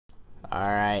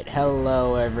Alright,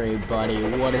 hello everybody,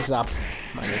 what is up?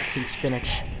 My name is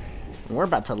Kingspinach, and we're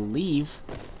about to leave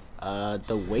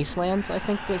the Wastelands, I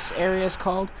think this area is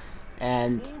called,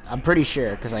 and I'm pretty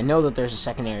sure, because I know that there's a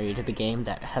second area to the game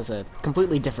that has a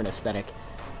completely different aesthetic.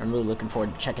 I'm really looking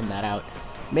forward to checking that out.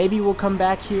 Maybe we'll come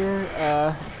back here,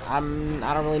 I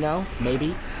don't really know,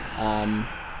 maybe.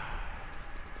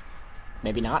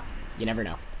 Maybe not, you never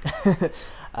know.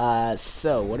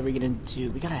 So, what are we gonna do?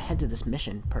 We gotta head to this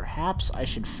mission. Perhaps I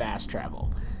should fast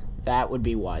travel. That would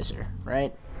be wiser,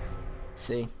 right?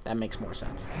 See, that makes more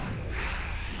sense.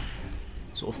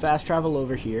 So we'll fast travel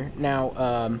over here.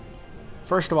 Now,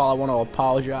 first of all, I want to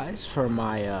apologize for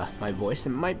my my voice. It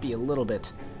might be a little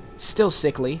bit still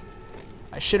sickly.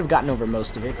 I should have gotten over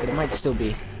most of it, but it might still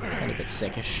be a tiny bit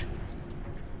sickish.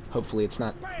 Hopefully it's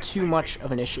not too much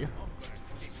of an issue.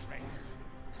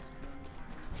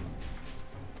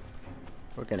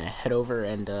 We're gonna head over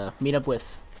and meet up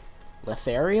with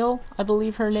Lethariel, I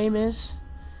believe her name is.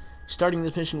 Starting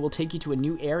this mission will take you to a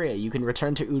new area. You can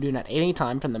return to Udun at any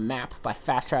time from the map by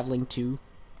fast traveling to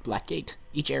Blackgate.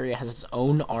 Each area has its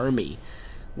own army,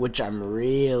 which I'm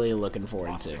really looking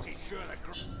forward to.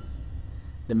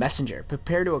 The messenger.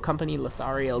 Prepare to accompany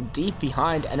Lethariel deep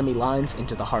behind enemy lines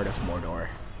into the heart of Mordor.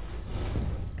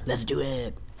 Let's do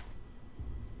it!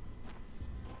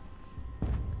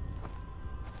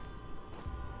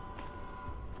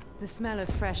 The smell of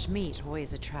fresh meat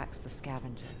always attracts the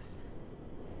scavengers.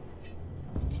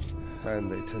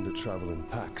 And they tend to travel in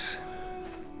packs.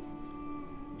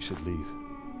 We should leave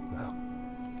now.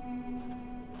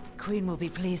 Queen will be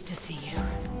pleased to see you.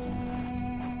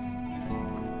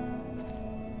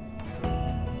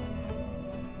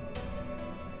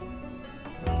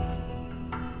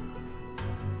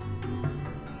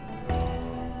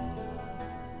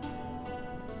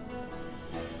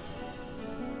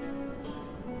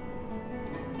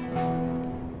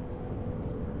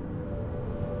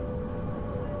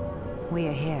 We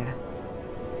are here.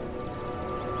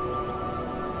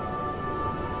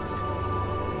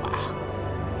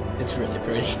 Wow. It's really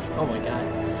pretty. Oh my god.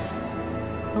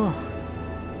 Oh.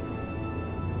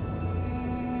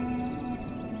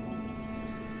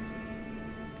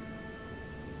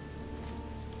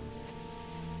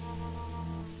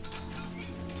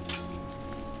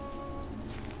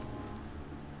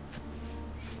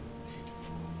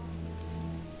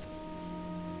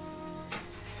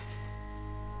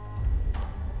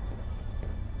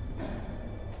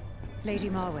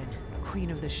 Lady Marwen, Queen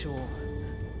of the Shore.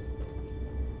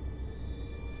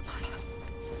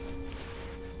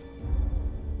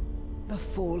 The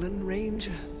fallen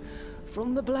ranger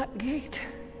from the Black Gate.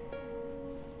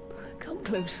 Come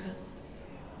closer.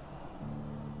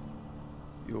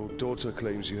 Your daughter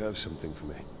claims you have something for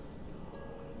me.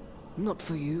 Not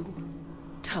for you,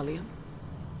 Talion.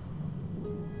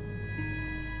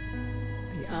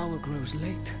 The hour grows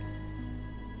late.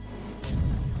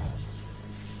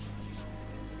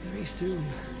 Very soon,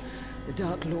 the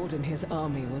Dark Lord and his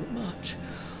army will march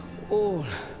all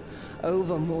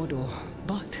over Mordor,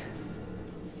 but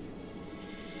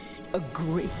a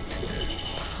great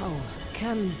power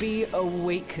can be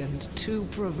awakened to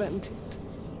prevent it.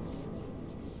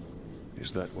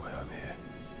 Is that why I'm here?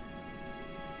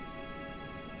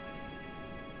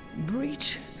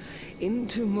 Breach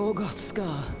into Morgoth's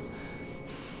scar.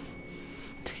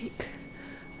 Take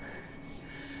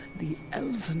the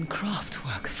elven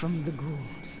craftwork from the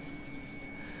ghouls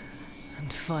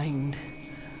and find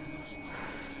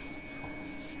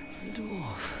the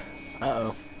dwarf.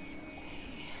 Uh-oh.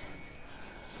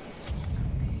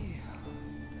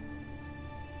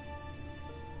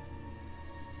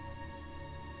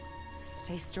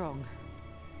 Stay strong,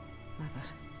 Mother.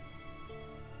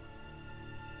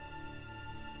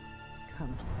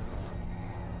 Come.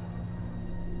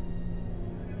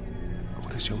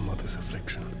 What is your mother's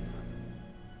affliction?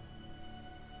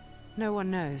 No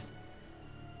one knows.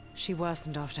 She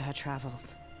worsened after her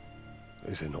travels.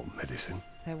 Is there not medicine?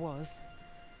 There was,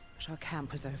 but our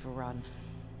camp was overrun.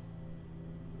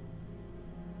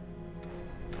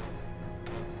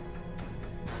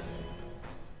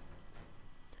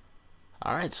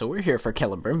 Alright, so we're here for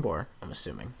Celebrimbor, I'm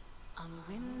assuming.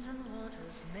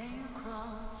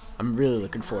 I'm really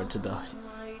looking forward to the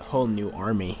whole new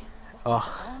army. Ugh.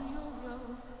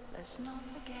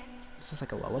 Is this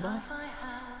like a lullaby?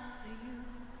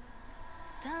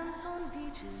 Dance on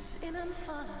beaches in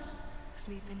Amphalis,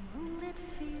 sleep in moonlit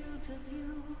fields of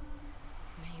you.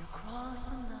 May you cross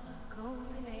another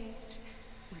golden age,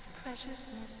 with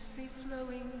preciousness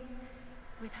free-flowing,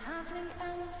 with halfling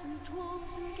elves and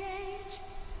dwarves engage,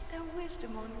 their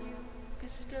wisdom on you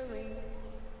bestowing.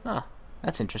 Oh,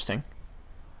 that's interesting.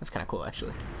 That's kind of cool,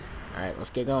 actually. Alright, let's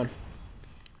get going.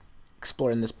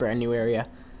 Exploring this brand new area.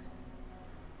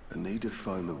 I need to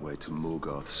find the way to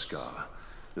Morgoth's Scar.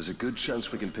 There's a good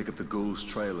chance we can pick up the ghouls'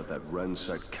 trail of that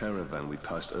ransacked caravan we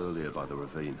passed earlier by the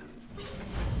ravine.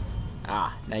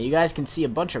 Ah, now you guys can see a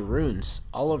bunch of runes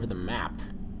all over the map.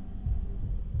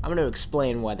 I'm going to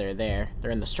explain why they're there.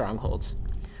 They're in the strongholds.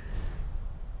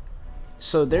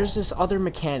 So there's this other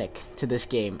mechanic to this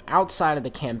game outside of the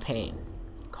campaign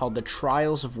called the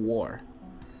Trials of War.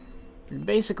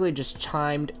 Basically just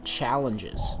timed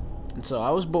challenges. And so I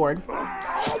was bored,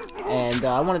 and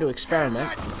I wanted to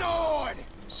experiment.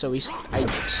 So I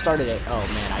started a... Oh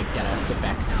man, I gotta get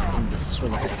back into the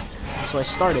swing of things. So I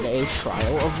started a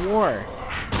Trial of War.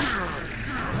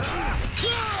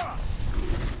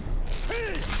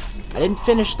 I didn't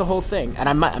finish the whole thing, and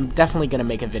I'm definitely gonna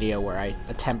make a video where I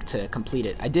attempt to complete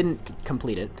it. I didn't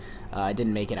complete it. I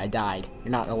didn't make it. I died.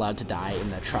 You're not allowed to die in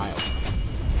the trial.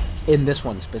 In this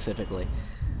one specifically.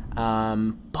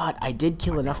 But I did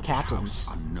kill enough captains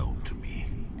unknown to me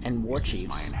and war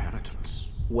chiefs my inheritance.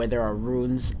 where there are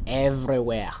runes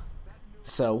everywhere.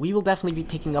 So we will definitely be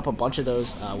picking up a bunch of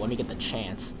those when we get the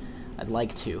chance. I'd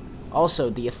like to. Also,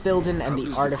 the Ithilden and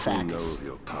the artifacts. Know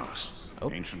your past?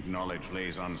 Oh. Ancient knowledge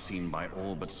lays unseen by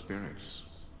all but spirits.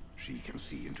 She can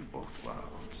see into both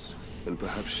worlds. And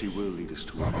perhaps she will lead us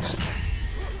to where we stand.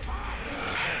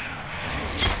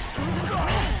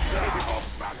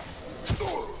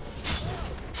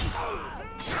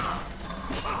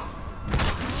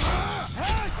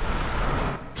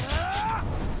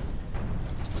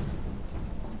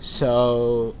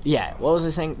 So, yeah, what was I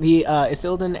saying? The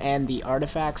Ithilden and the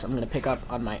artifacts I'm going to pick up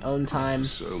on my own time.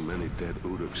 So many dead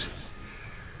Uruks.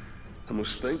 I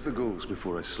must thank the ghouls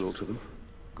before I slaughter them.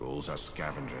 Ghouls are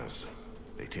scavengers.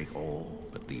 They take all,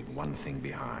 but leave one thing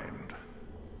behind.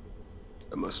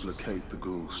 I must locate the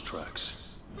ghouls'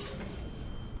 tracks.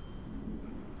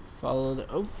 Follow the...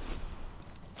 Oh,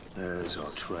 There's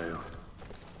our trail.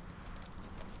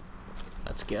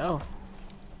 let's go.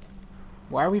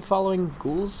 Why are we following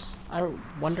ghouls, I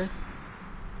wonder?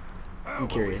 I'm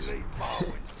curious.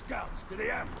 Scouts to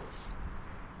the ambush.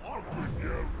 I'll bring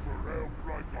you for help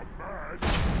like a man.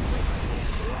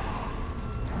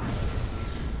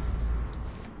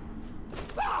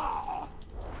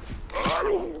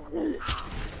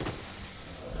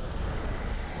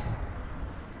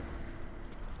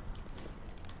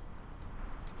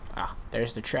 Ah,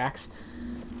 there's the tracks.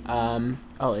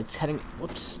 Oh, it's heading...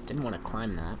 Whoops, didn't want to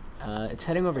climb that. It's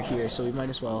heading over here, so we might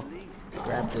as well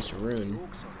grab this rune.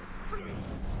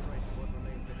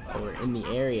 We're in the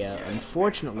area.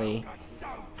 Unfortunately,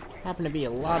 happen to be a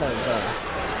lot of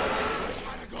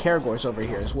Caragors over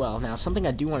here as well. Now, something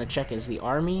I do want to check is the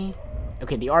army.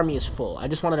 Okay, the army is full. I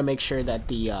just wanted to make sure that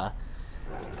the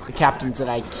captains that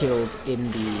I killed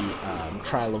in the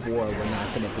Trial of War were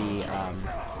not going to be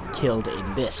killed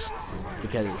in this,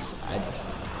 because I'd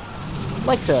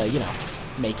like to, you know,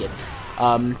 make it.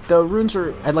 The runes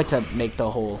are... I'd like to make the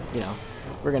whole, you know,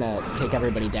 we're going to take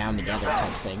everybody down together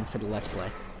type thing for the Let's Play.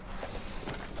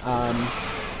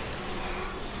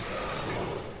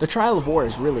 The Trial of War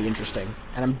is really interesting,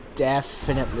 and I'm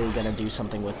definitely going to do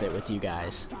something with it with you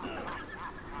guys.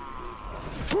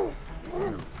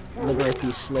 Liberate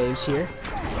these slaves here.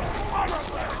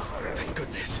 Thank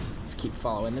goodness. Let's keep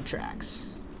following the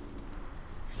tracks.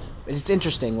 But it's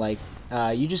interesting, like,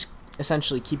 you just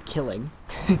essentially keep killing,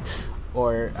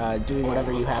 or doing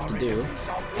whatever you have to do,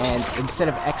 and instead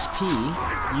of XP,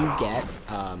 you get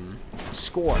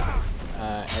score.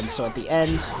 And so at the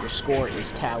end, your score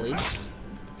is tallied.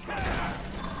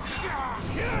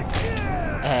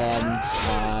 And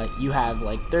you have,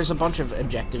 like, there's a bunch of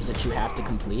objectives that you have to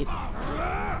complete.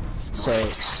 So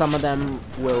some of them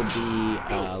will be,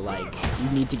 like, you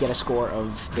need to get a score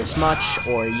of this much,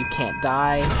 or you can't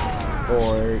die,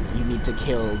 or you need to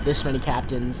kill this many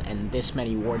captains and this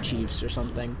many war chiefs or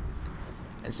something.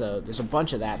 And so there's a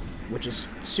bunch of that, which is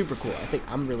super cool. I think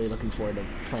I'm really looking forward to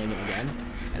playing it again.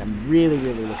 And I'm really,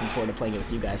 really looking forward to playing it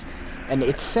with you guys. And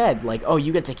it said, like, oh,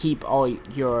 you get to keep all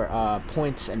your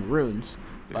points and runes.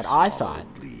 But I thought...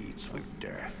 Bleeds with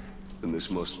death. And this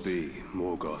must be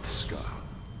Morgoth's Scar.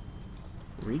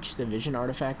 Reach the vision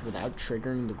artifact without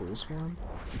triggering the ghoul swarm?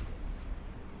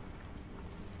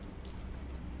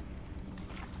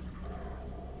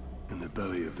 In the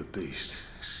belly of the beast,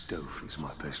 stealth is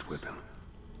my best weapon.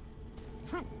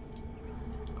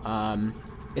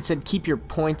 It said keep your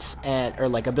points and, or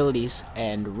like abilities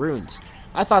and runes.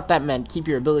 I thought that meant keep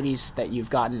your abilities that you've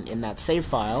gotten in that save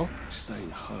file.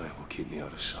 Staying high will keep me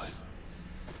out of sight.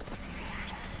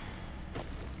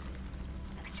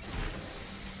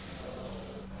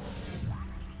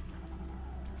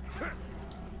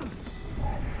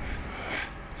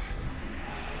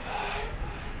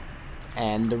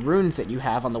 And the runes that you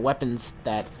have on the weapons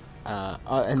that,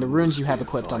 and the runes you have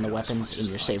equipped on the weapons in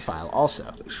your save file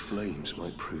also. Those flames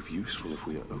might prove useful if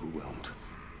we are overwhelmed.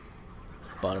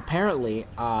 But apparently,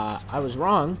 I was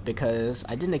wrong, because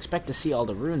I didn't expect to see all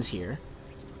the runes here.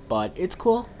 But it's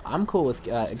cool. I'm cool with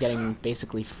getting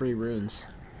basically free runes.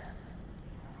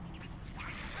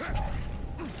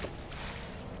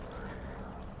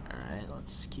 Alright,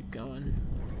 let's keep going.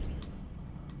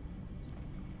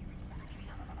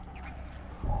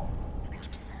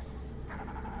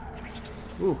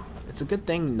 Ooh, it's a good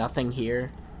thing nothing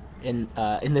here in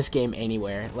this game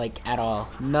anywhere, like, at all.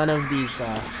 None of these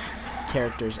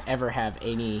characters ever have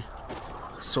any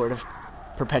sort of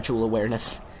perpetual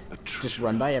awareness. Just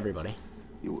run by everybody.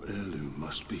 Your heirloom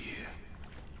must be here.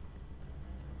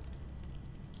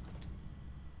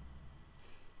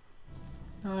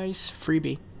 Nice.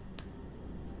 Freebie.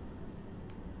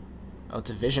 Oh,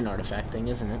 it's a vision artifact thing,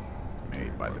 isn't it?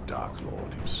 Made by the Dark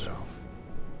Lord himself.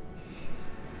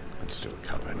 And still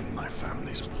covered in my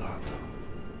family's blood.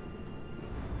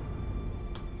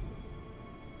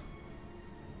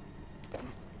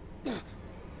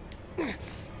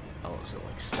 Oh, is it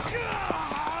like stuck?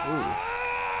 Ooh.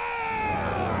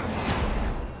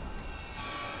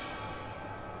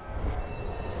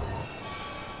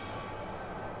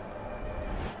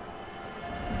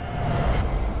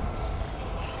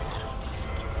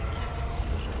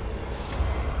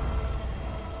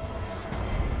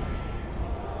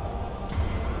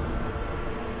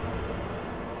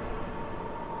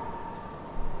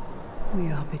 We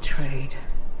are betrayed.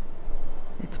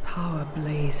 Its power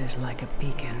blazes like a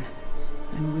beacon,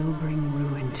 and will bring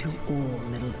ruin to all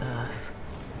Middle-earth.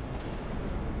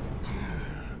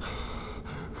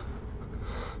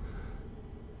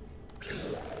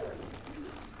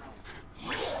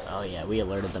 Oh yeah, we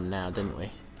alerted them now, didn't we?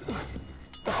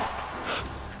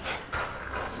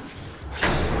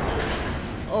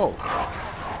 Oh!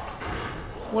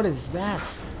 What is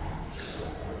that?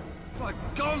 By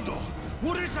Gondor!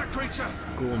 What is that creature?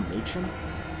 Ghoul matron?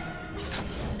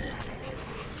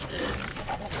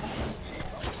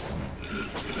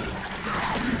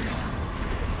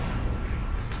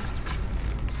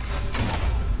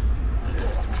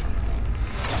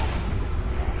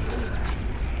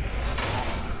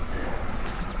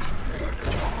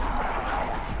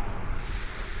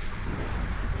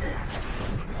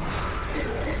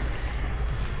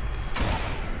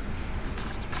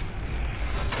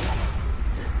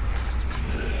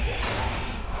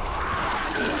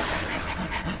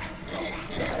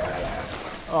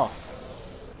 Oh.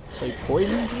 So he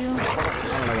poisons you?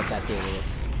 I don't know what that deal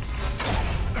is.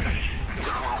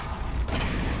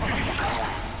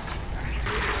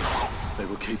 They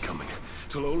will keep coming,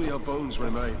 till only our bones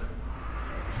remain.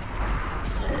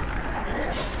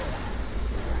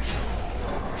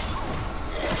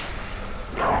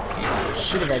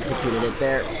 Should have executed it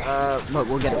there. But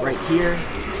we'll get it right here.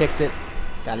 Kicked it.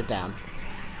 Got it down.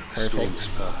 Perfect.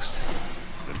 Fast.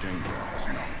 The danger is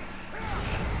known.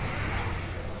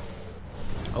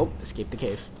 Oh, escape the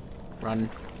cave. Run.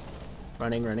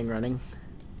 Running, running, running.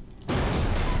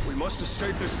 We must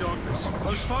escape this darkness.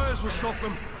 Those fires will stop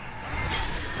them.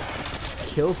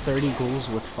 Kill 30 ghouls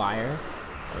with fire.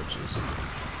 Oh, jeez.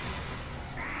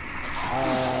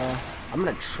 I'm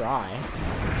gonna try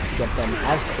to get them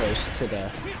as close to the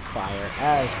fire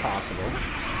as possible.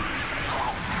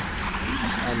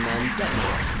 And then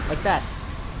detonate. Like that.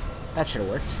 That should have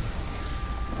worked.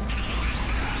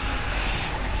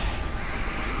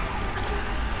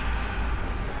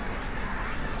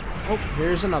 Oh,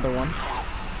 here's another one.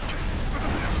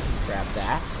 Grab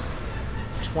that.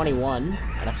 21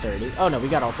 out of 30. Oh no, we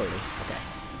got all 30. Okay.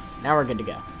 Now we're good to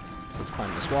go. So let's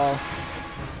climb this wall.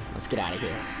 Let's get out of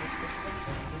here.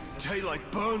 Daylight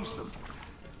burns them.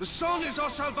 The sun is our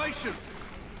salvation.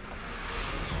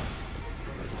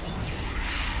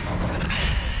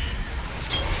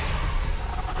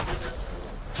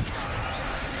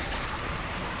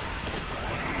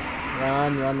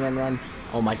 Run, run, run, run.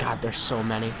 Oh my god, there's so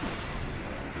many.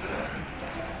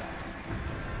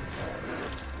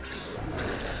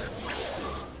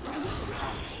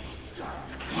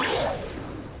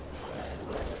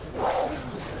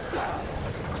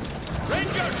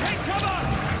 Ranger, take cover!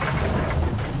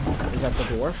 Is that the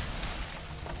dwarf?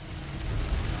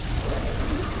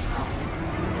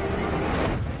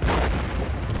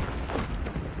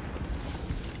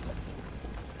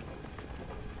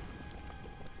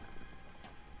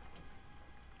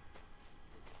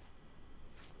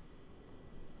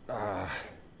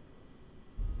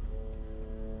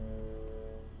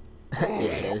 Yeah,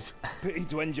 it is. Pity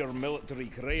to end your military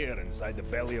career inside the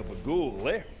belly of a ghoul,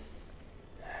 eh?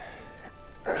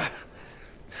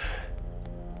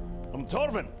 I'm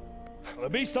Torvin, the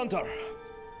Beast Hunter.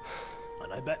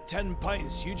 And I bet 10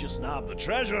 pints you just nabbed the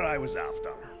treasure I was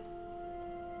after.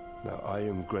 Now, I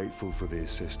am grateful for the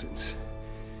assistance,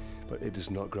 but it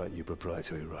does not grant you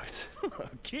proprietary rights.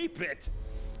 Keep it!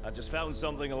 I just found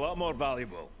something a lot more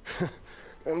valuable.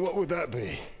 And what would that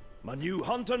be? My new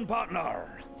hunting partner!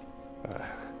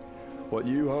 What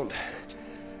you hunt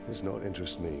does not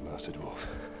interest me, Master Dwarf.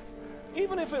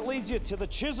 Even if it leads you to the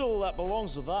chisel that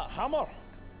belongs with that hammer.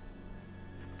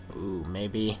 Ooh,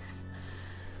 maybe.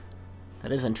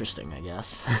 That is interesting, I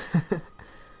guess.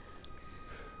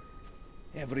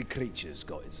 Every creature's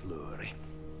got its lure.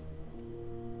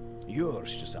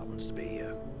 Yours just happens to be,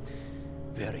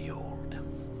 very old.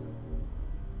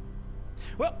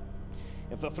 Well,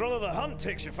 if the thrill of the hunt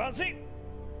takes your fancy,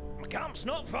 my camp's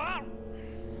not far.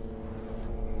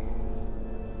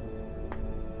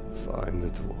 Find the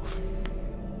dwarf.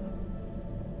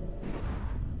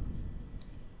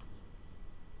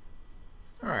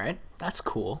 Alright, that's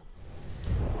cool.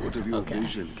 What of your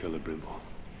vision, Celebrimbor?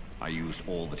 I used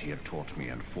all that he had taught me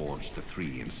and forged the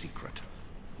three in secret.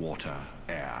 Water,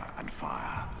 air, and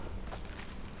fire.